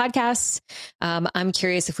or podcasts. I'm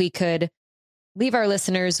curious if we could leave our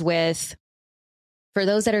listeners with, for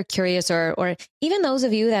those that are curious, or even those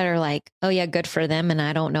of you that are like, oh yeah, good for them, and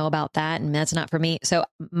I don't know about that, and that's not for me. So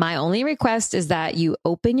my only request is that you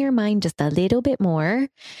open your mind just a little bit more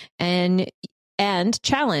and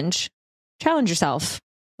challenge yourself.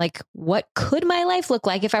 Like, what could my life look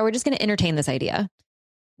like if I were just going to entertain this idea?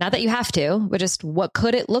 Not that you have to, but just what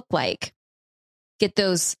could it look like? Get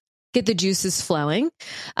the juices flowing.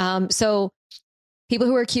 So people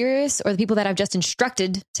who are curious, or the people that I've just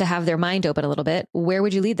instructed to have their mind open a little bit, where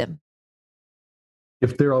would you lead them?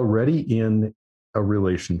 If they're already in a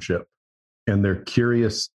relationship and they're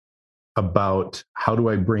curious about how do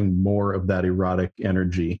I bring more of that erotic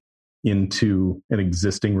energy into an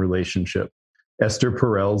existing relationship, Esther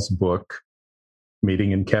Perel's book,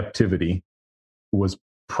 Mating in Captivity, was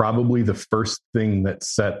probably the first thing that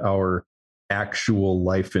set our actual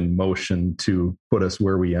life in motion to put us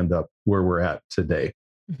where we're at today.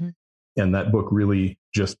 Mm-hmm. And that book really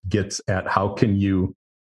just gets at how can you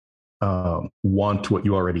want what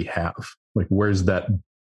you already have? Like, where's that?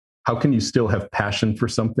 How can you still have passion for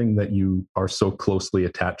something that you are so closely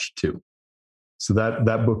attached to? So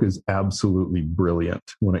that book is absolutely brilliant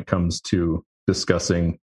when it comes to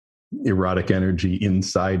discussing erotic energy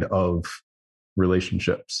inside of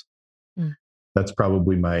relationships. Mm. That's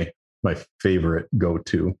probably my favorite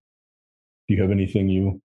go-to. Do you have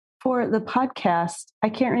anything for the podcast? I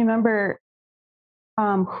can't remember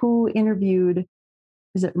who interviewed.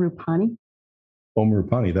 Is it Rupani? Om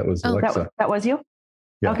Rupani. That was Alexa. That was you?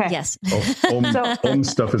 Yeah. Okay. Yes. Om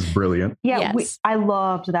stuff is brilliant. Yeah. Yes. I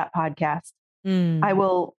loved that podcast. Mm. I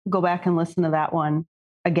will go back and listen to that one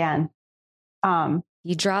again.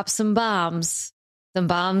 You drop some bombs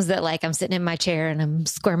that like I'm sitting in my chair and I'm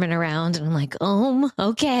squirming around and I'm like,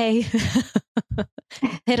 okay.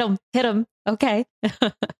 hit him. Okay.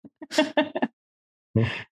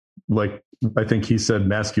 Like, I think he said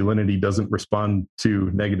masculinity doesn't respond to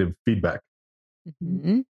negative feedback.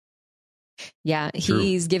 Mm-hmm. Yeah, True.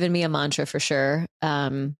 He's given me a mantra for sure.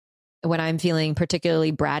 When I'm feeling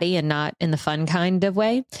particularly bratty and not in the fun kind of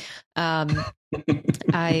way, my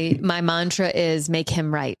mantra is make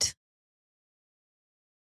him right.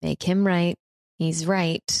 Make him right. He's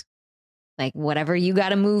right. Like, whatever you got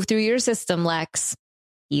to move through your system, Lex,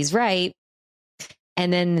 he's right.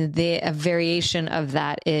 And then a variation of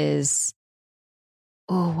that is,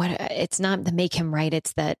 it's not the make him right.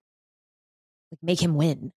 It's that make him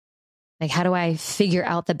win. Like, how do I figure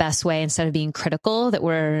out the best way instead of being critical that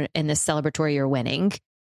we're in this celebratory or winning?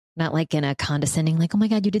 Not like in a condescending, like, oh my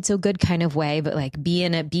God, you did so good kind of way, but like be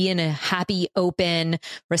in a happy, open,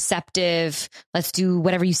 receptive, let's do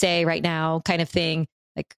whatever you say right now kind of thing.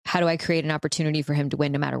 Like, how do I create an opportunity for him to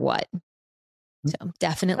win no matter what? So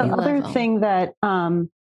definitely. The other thing that I'm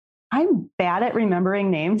bad at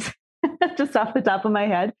remembering names just off the top of my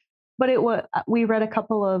head, but we read a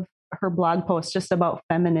couple of her blog posts just about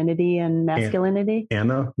femininity and masculinity.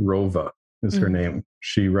 Anna Rova is her name.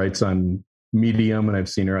 She writes on Medium, and I've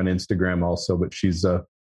seen her on Instagram also, but she's a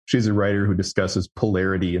writer who discusses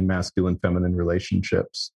polarity in masculine feminine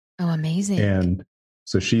relationships. Oh, amazing. And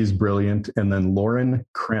so she's brilliant. And then Lauren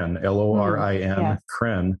Kren, Lorin, yes.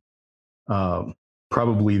 Kren,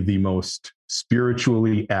 probably the most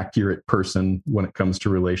spiritually accurate person when it comes to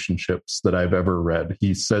relationships that I've ever read.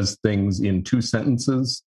 He says things in 2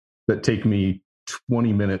 sentences that take me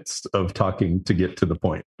 20 minutes of talking to get to the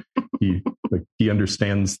point. He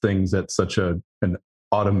understands things at such an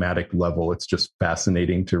automatic level. It's just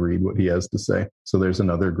fascinating to read what he has to say. So there's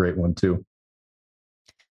another great one too.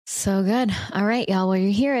 So good. All right, y'all. Well,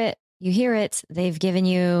 you hear it. They've given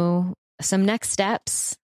you some next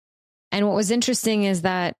steps. And what was interesting is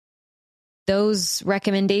that those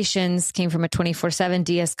recommendations came from a 24/7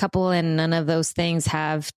 DS couple, and none of those things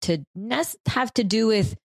have to do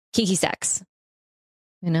with kinky sex.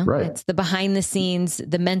 Right. It's the behind the scenes,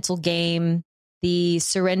 the mental game, the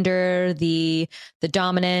surrender, the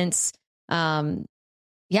dominance.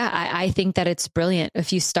 I think that it's brilliant.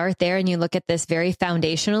 If you start there and you look at this very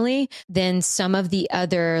foundationally, then some of the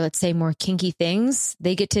other, let's say, more kinky things,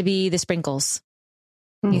 they get to be the sprinkles.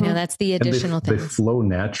 Mm-hmm. That's the additional things. They flow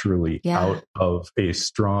naturally out of a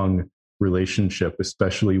strong relationship,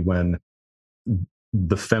 especially when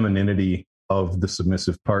the femininity of the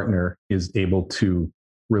submissive partner is able to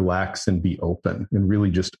relax and be open and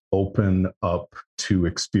really just open up to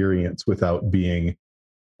experience without being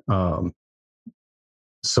so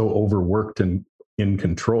overworked and in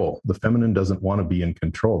control. The feminine doesn't want to be in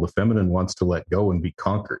control. The feminine wants to let go and be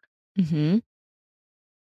conquered. Mm-hmm.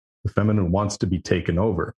 The feminine wants to be taken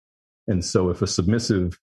over. And so if a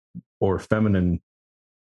submissive or feminine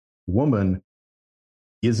woman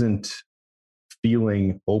isn't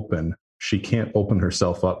feeling open, she can't open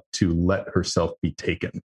herself up to let herself be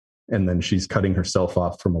taken. And then she's cutting herself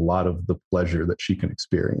off from a lot of the pleasure that she can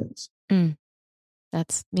experience.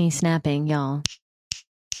 That's me snapping, y'all.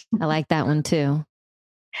 I like that one too.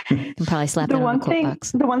 You can probably slap it on the quote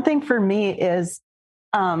box. The one thing for me is,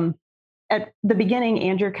 at the beginning,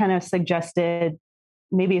 Andrew kind of suggested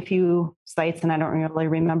maybe a few sites, and I don't really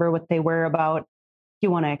remember what they were about. If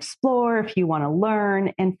you want to explore, if you want to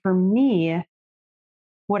learn. And for me,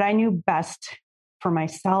 what I knew best for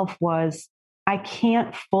myself was I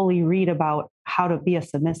can't fully read about how to be a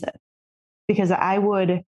submissive, because I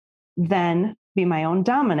would then be my own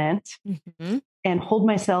dominant and hold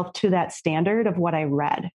myself to that standard of what I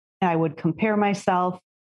read. And I would compare myself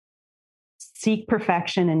seek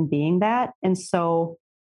perfection in being that. And so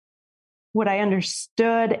what I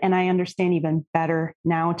understood, and I understand even better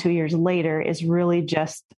now, 2 years later, is really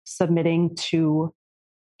just submitting to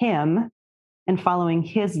him and following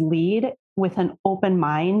his lead with an open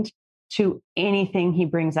mind to anything he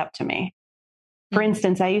brings up to me. For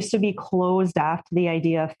instance, I used to be closed off to the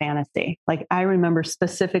idea of fantasy. Like, I remember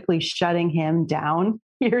specifically shutting him down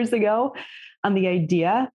years ago on the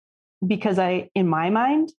idea, because in my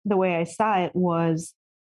mind, the way I saw it was,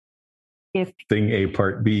 if thing A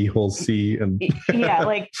part B whole C, and yeah,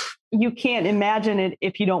 like, you can't imagine it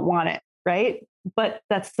if you don't want it, right? But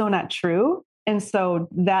that's so not true. And so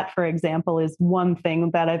that, for example, is one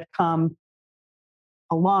thing that I've come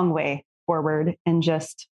a long way forward in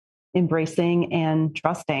just embracing and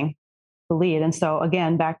trusting the lead. And so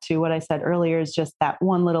again, back to what I said earlier, is just that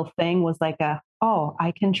one little thing was like oh,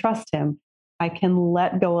 I can trust him. I can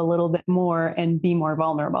let go a little bit more and be more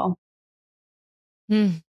vulnerable.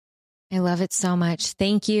 I love it so much.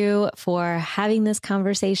 Thank you for having this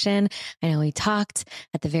conversation. I know we talked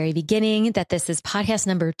at the very beginning that this is podcast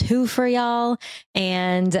number 2 for y'all.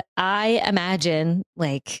 And I imagine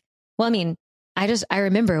I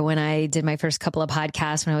remember when I did my first couple of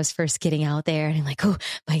podcasts, when I was first getting out there, and I'm like, oh, am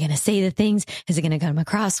I going to say the things? Is it going to come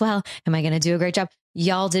across well? Am I going to do a great job?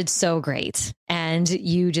 Y'all did so great. And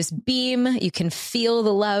you just beam. You can feel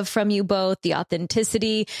the love from you both, the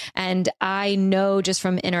authenticity. And I know just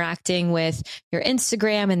from interacting with your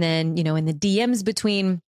Instagram and then, in the DMs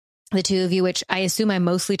between the two of you, which I assume I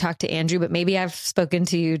mostly talked to Andrew, but maybe I've spoken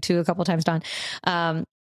to you too a couple of times, Dawn.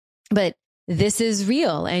 But this is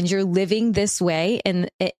real, and you're living this way and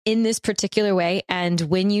in this particular way. And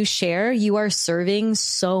when you share, you are serving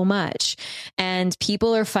so much, and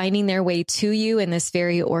people are finding their way to you in this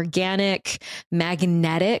very organic,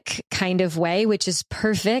 magnetic kind of way, which is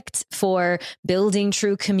perfect for building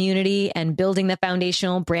true community and building the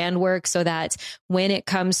foundational brand work, so that when it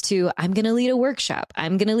comes to, I'm going to lead a workshop,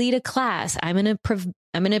 I'm going to lead a class, I'm going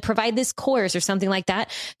to provide this course or something like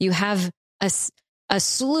that, you have a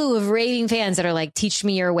slew of raving fans that are like, teach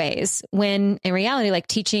me your ways. When in reality, like,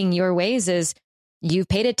 teaching your ways is, you've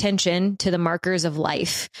paid attention to the markers of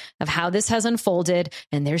life, of how this has unfolded.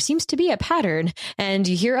 And there seems to be a pattern, and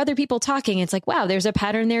you hear other people talking. It's like, wow, there's a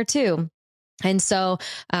pattern there too. And so,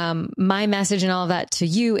 my message and all of that to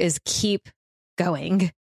you is, keep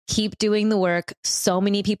going. Keep doing the work. So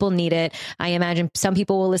many people need it. I imagine some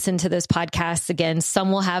people will listen to this podcast again.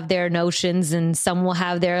 Some will have their notions, and some will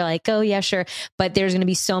have their like, oh yeah, sure. But there's going to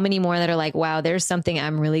be so many more that are like, wow, there's something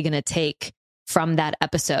I'm really going to take from that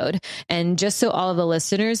episode. And just so all of the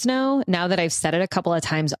listeners know, now that I've said it a couple of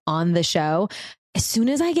times on the show, as soon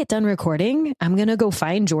as I get done recording, I'm going to go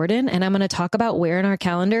find Jordan, and I'm going to talk about where in our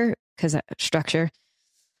calendar, because structure,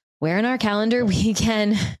 where in our calendar we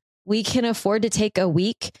can afford to take a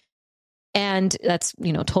week. And that's,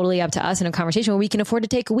 totally up to us in a conversation where we can afford to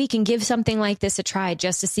take a week and give something like this a try,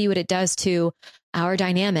 just to see what it does to our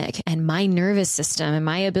dynamic and my nervous system and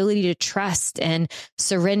my ability to trust and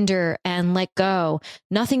surrender and let go.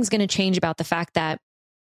 Nothing's going to change about the fact that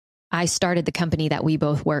I started the company that we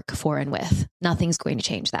both work for and with. Nothing's going to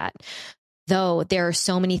change that. Though there are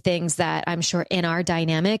so many things that I'm sure in our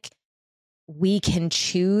dynamic, we can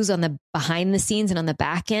choose on the behind the scenes and on the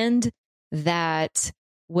back end that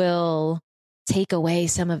will take away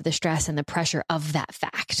some of the stress and the pressure of that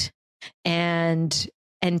fact, and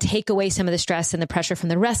take away some of the stress and the pressure from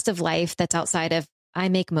the rest of life that's outside of, I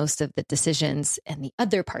make most of the decisions and the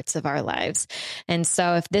other parts of our lives. And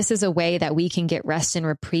so if this is a way that we can get rest and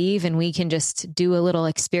reprieve, and we can just do a little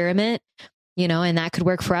experiment, and that could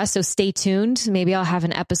work for us. So stay tuned. Maybe I'll have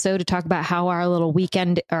an episode to talk about how our little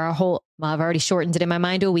weekend, or I've already shortened it in my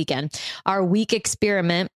mind to a weekend, our week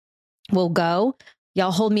experiment will go.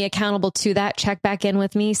 Y'all hold me accountable to that. Check back in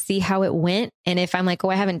with me, see how it went. And if I'm like, oh,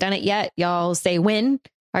 I haven't done it yet, y'all say, when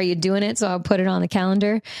are you doing it? So I'll put it on the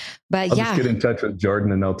calendar. But I'll just get in touch with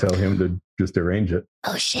Jordan, and I'll tell him to just arrange it.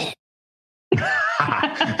 Oh, shit.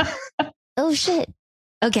 Oh, shit.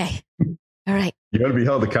 Okay. All right. You got to be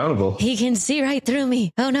held accountable. He can see right through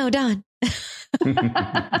me. Oh no, Dawn.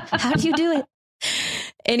 How do you do it?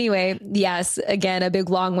 Anyway, yes, again, a big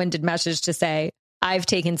long-winded message to say, I've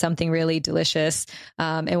taken something really delicious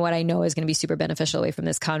and what I know is going to be super beneficial away from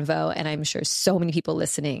this convo. And I'm sure so many people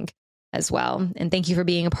listening as well. And thank you for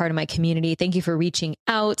being a part of my community. Thank you for reaching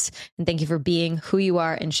out, and thank you for being who you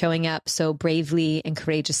are and showing up so bravely and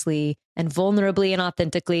courageously and vulnerably and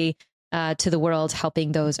authentically to the world,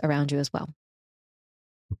 helping those around you as well.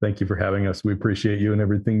 Thank you for having us. We appreciate you and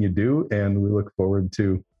everything you do, and we look forward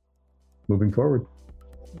to moving forward.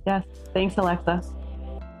 Yes. Thanks, Alexa.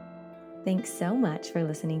 Thanks so much for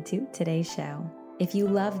listening to today's show. If you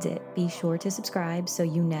loved it, be sure to subscribe so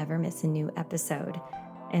you never miss a new episode.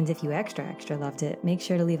 And if you extra loved it, make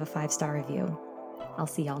sure to leave a 5-star review. I'll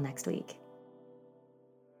see y'all next week.